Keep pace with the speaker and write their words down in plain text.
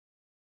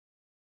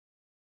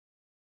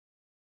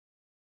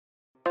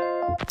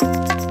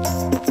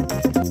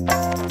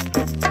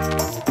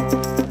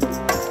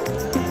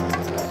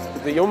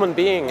The human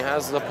being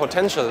has the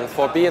potential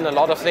for being a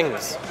lot of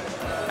things.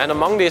 And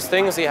among these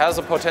things, he has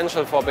a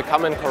potential for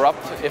becoming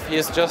corrupt if he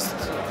is just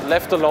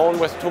left alone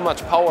with too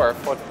much power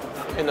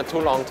in a too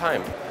long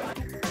time.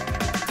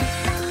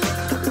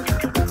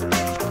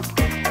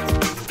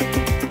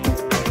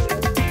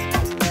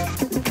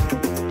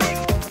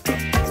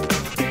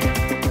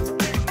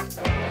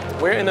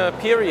 We're in a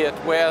period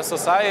where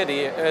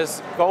society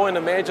is going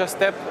a major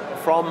step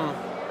from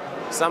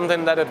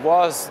something that it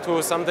was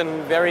to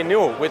something very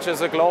new, which is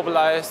a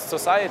globalized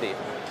society.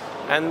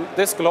 And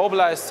this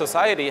globalized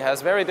society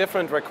has very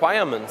different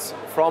requirements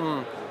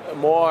from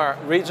more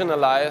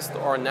regionalized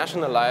or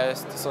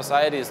nationalized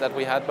societies that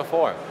we had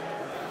before.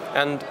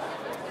 And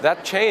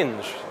that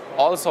change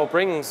also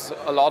brings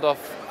a lot of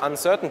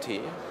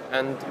uncertainty.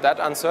 And that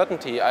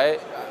uncertainty,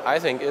 I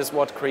think, is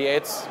what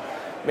creates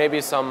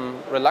maybe some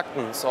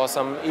reluctance or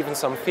even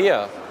some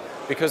fear,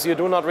 because you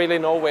do not really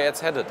know where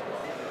it's headed.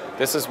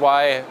 This is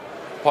why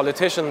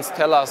politicians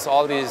tell us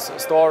all these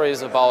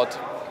stories about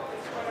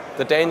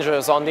the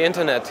dangers on the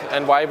internet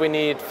and why we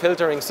need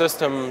filtering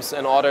systems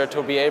in order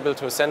to be able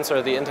to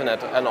censor the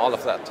internet and all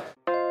of that.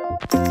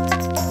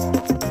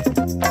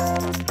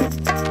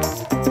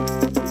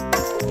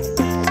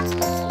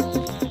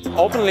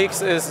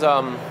 OpenLeaks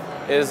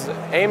is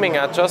aiming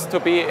at just to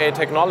be a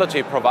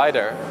technology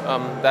provider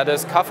that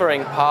is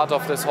covering part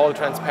of this whole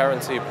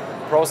transparency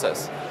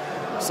process.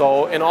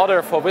 So in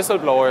order for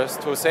whistleblowers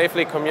to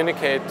safely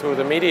communicate to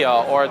the media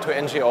or to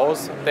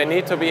NGOs, they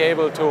need to be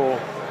able to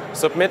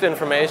submit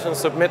information,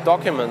 submit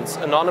documents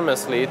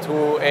anonymously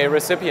to a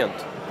recipient.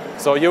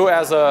 So you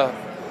as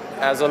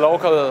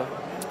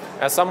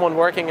someone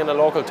working in a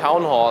local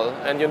town hall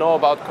and you know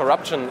about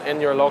corruption in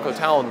your local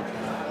town,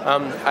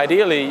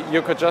 ideally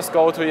you could just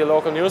go to your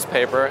local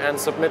newspaper and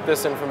submit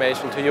this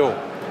information to you.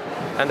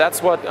 And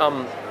that's what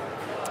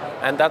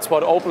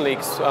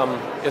OpenLeaks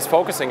is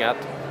focusing at.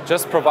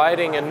 Just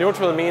providing a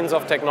neutral means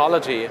of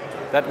technology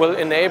that will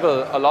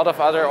enable a lot of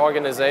other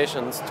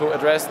organizations to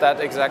address that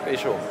exact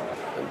issue.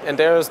 And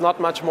there is not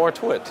much more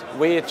to it.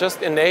 We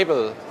just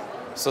enable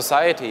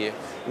society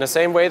in the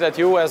same way that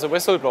you as a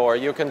whistleblower,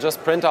 you can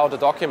just print out a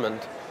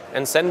document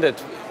and send it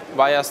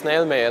via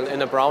snail mail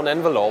in a brown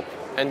envelope,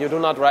 and you do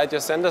not write your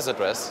sender's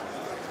address.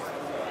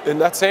 In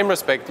that same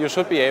respect, you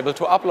should be able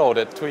to upload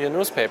it to your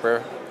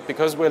newspaper,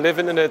 because we're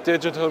living in a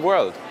digital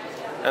world.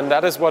 And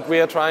that is what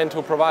we are trying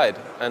to provide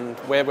and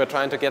where we're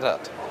trying to get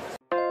at.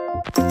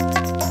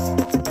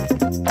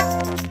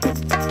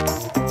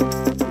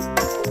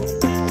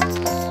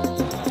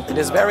 It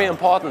is very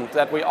important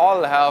that we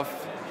all have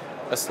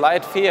a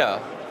slight fear,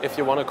 if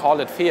you want to call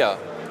it fear,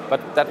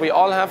 but that we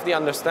all have the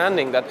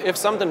understanding that if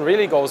something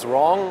really goes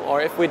wrong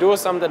or if we do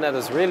something that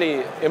is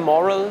really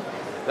immoral,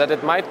 that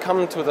it might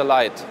come to the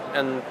light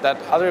and that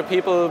other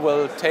people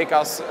will take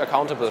us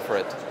accountable for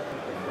it.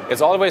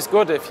 It's always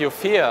good if you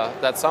fear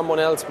that someone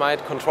else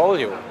might control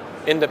you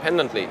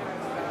independently,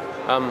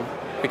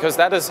 because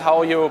that is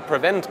how you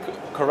prevent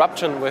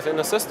corruption within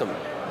a system,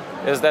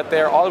 is that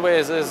there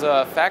always is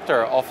a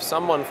factor of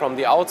someone from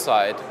the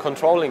outside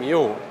controlling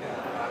you,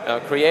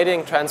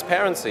 creating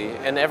transparency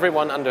and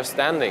everyone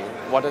understanding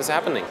what is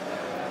happening.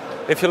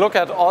 If you look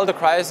at all the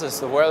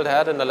crises the world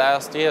had in the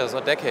last years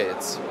or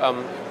decades,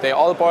 they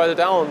all boil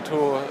down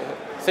to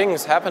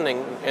things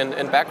happening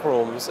in back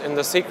rooms, in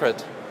the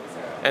secret,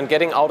 and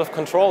getting out of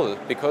control,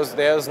 because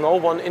there's no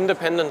one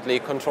independently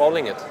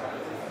controlling it.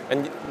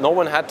 And no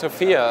one had to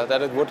fear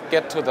that it would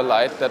get to the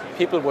light, that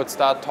people would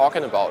start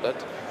talking about it,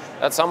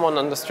 that someone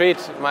on the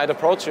street might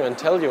approach you and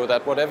tell you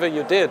that whatever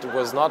you did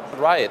was not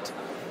right.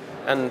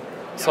 And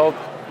so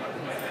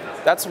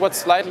that's what's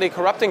slightly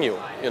corrupting you,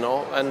 you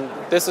know, and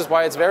this is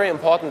why it's very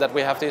important that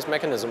we have these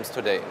mechanisms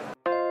today.